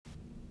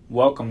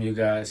Welcome, you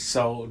guys.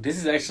 So this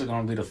is actually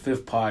going to be the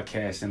fifth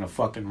podcast in a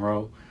fucking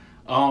row.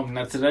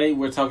 Now today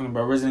we're talking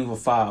about Resident Evil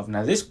 5.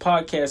 Now this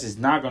podcast is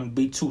not going to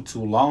be too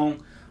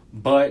long,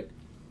 but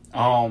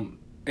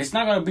it's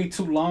not going to be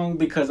too long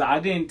because I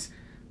didn't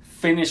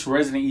finish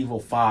Resident Evil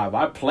 5.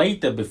 I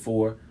played that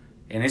before,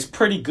 and it's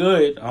pretty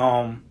good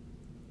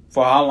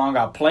for how long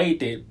I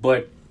played it,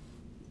 but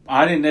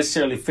I didn't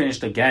necessarily finish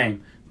the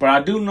game. But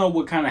I do know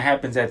what kind of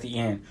happens at the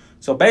end.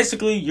 So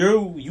basically,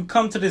 you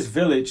come to this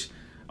village.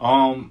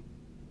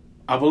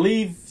 I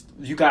believe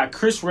you got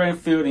Chris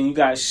Redfield and you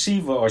got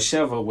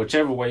Sheva,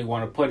 whichever way you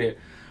want to put it.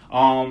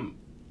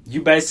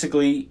 You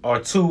basically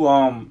are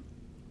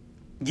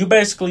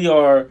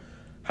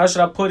how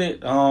should I put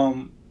it?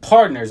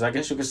 Partners, I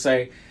guess you could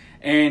say.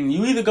 And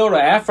you either go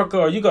to Africa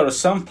or you go to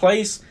some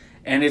place,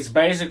 and it's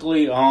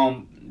basically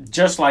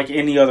just like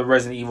any other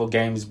Resident Evil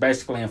game. It's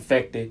basically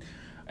infected,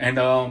 and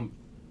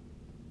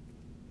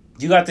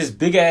you got this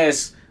big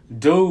ass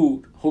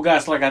dude who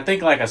got I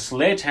think a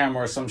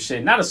sledgehammer or some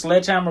shit. Not a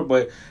sledgehammer,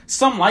 but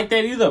something like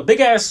that. Either a big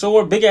ass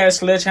sword, big ass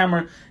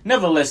sledgehammer.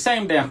 Nevertheless,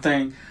 same damn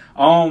thing.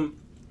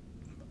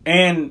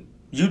 And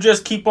you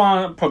just keep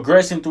on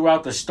progressing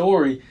throughout the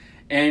story,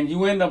 and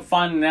you end up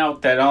finding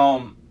out that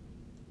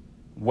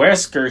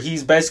Wesker,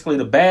 he's basically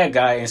the bad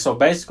guy, and so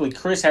basically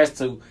Chris has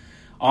to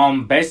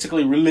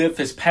basically relive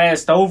his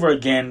past over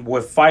again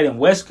with fighting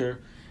Wesker,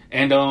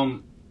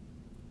 and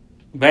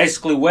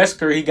basically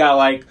Wesker, he got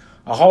like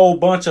a whole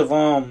bunch of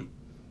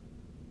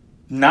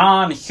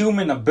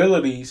non-human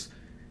abilities.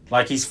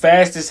 Like he's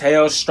fast as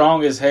hell,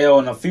 strong as hell,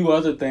 and a few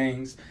other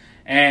things.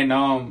 And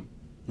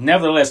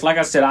nevertheless, like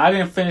I said, I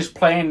didn't finish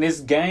playing this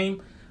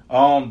game,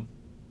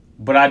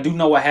 but I do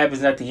know what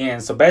happens at the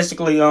end. So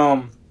basically,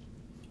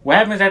 what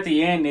happens at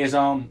the end is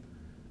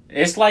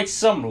it's like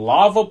some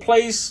lava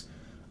place,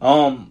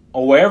 or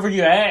wherever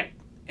you're at,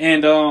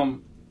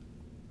 and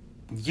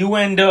you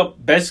end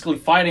up basically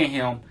fighting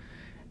him,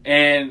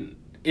 and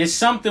it's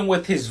something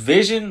with his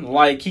vision,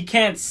 like he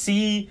can't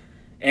see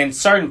in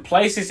certain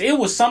places. It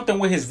was something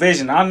with his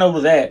vision, I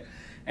know that.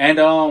 And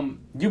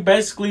you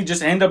basically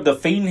just end up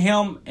defeating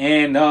him,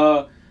 and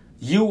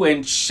you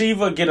and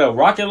Sheva get a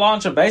rocket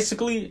launcher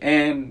basically,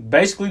 and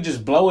basically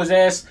just blow his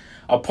ass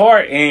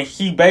apart, and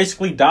he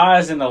basically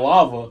dies in the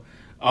lava.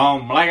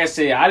 Like I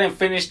said, I didn't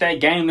finish that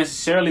game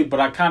necessarily,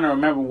 but I kind of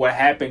remember what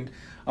happened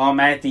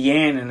at the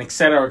end, and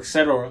etc.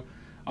 etc.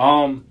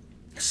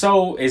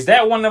 So, is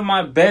that one of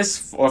my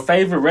best or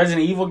favorite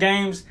Resident Evil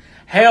games?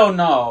 Hell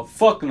no.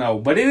 Fuck no.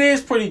 But it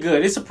is pretty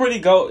good. It's a pretty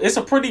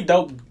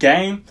dope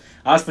game.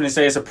 I was going to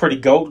say it's a pretty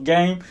goat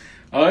game.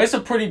 It's a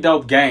pretty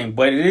dope game,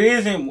 but it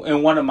isn't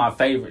in one of my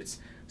favorites.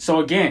 So,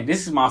 again,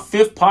 this is my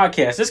fifth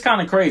podcast. It's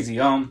kind of crazy.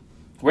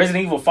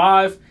 Resident Evil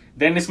 5,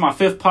 then it's my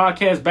fifth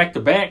podcast back to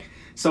back.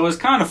 So, it's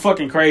kind of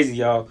fucking crazy,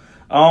 y'all.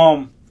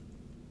 I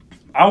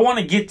want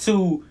to get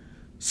to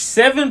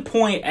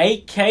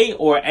 7.8K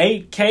or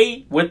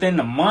 8K within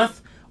a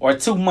month or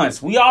 2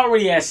 months. We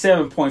already at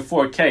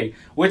 7.4K,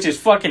 which is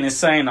fucking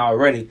insane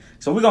already.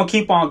 So we're going to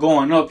keep on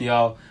going up,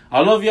 y'all. I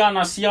love y'all, and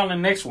I'll see y'all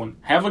in the next one.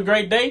 Have a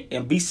great day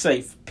and be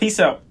safe. Peace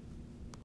out.